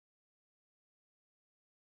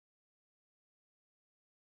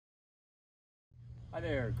Hi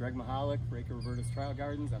there, Greg Mahalik, Raker-Roberta's Trial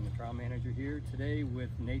Gardens. I'm the trial manager here today with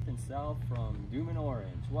Nathan South from Dummen,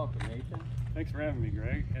 Orange. Welcome, Nathan. Thanks for having me,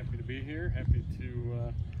 Greg. Happy to be here. Happy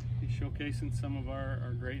to be showcasing some of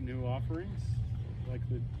our great new offerings, like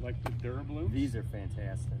the Durabloom. These are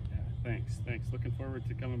fantastic. Yeah, thanks. Looking forward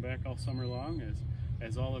to coming back all summer long,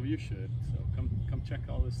 as all of you should. So come check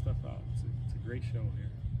all this stuff out. It's a great show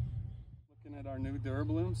here. Looking at our new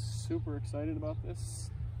Durablooms, super excited about this.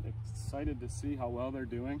 Excited to see how well they're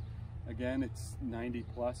doing. Again, it's 90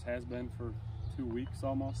 plus, has been for 2 weeks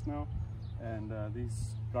almost now, and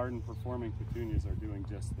these garden performing petunias are doing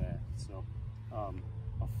just that. So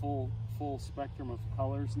a full spectrum of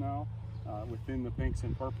colors now within the pinks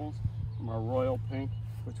and purples, from our royal pink,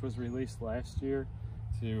 which was released last year,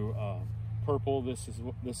 to purple. This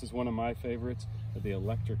is one of my favorites, the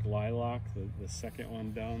electric lilac, the second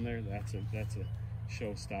one down there. That's a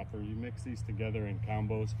showstopper. You mix these together in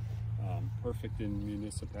combos, perfect in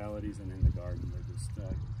municipalities and in the garden. They're just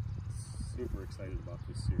super excited about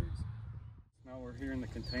this series. Now we're here in the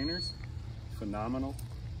containers. Phenomenal.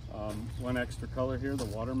 One extra color here, the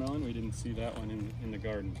watermelon. We didn't see that one in the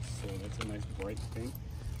garden, so that's a nice bright pink.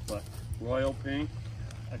 But royal pink,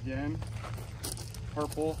 again,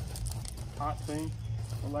 purple, hot pink,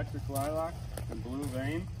 electric lilac, and blue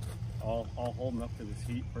vein, all holding up to this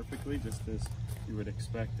heat perfectly, just as you would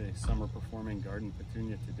expect a summer performing garden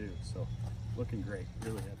petunia to do. So looking great,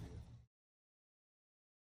 really happy.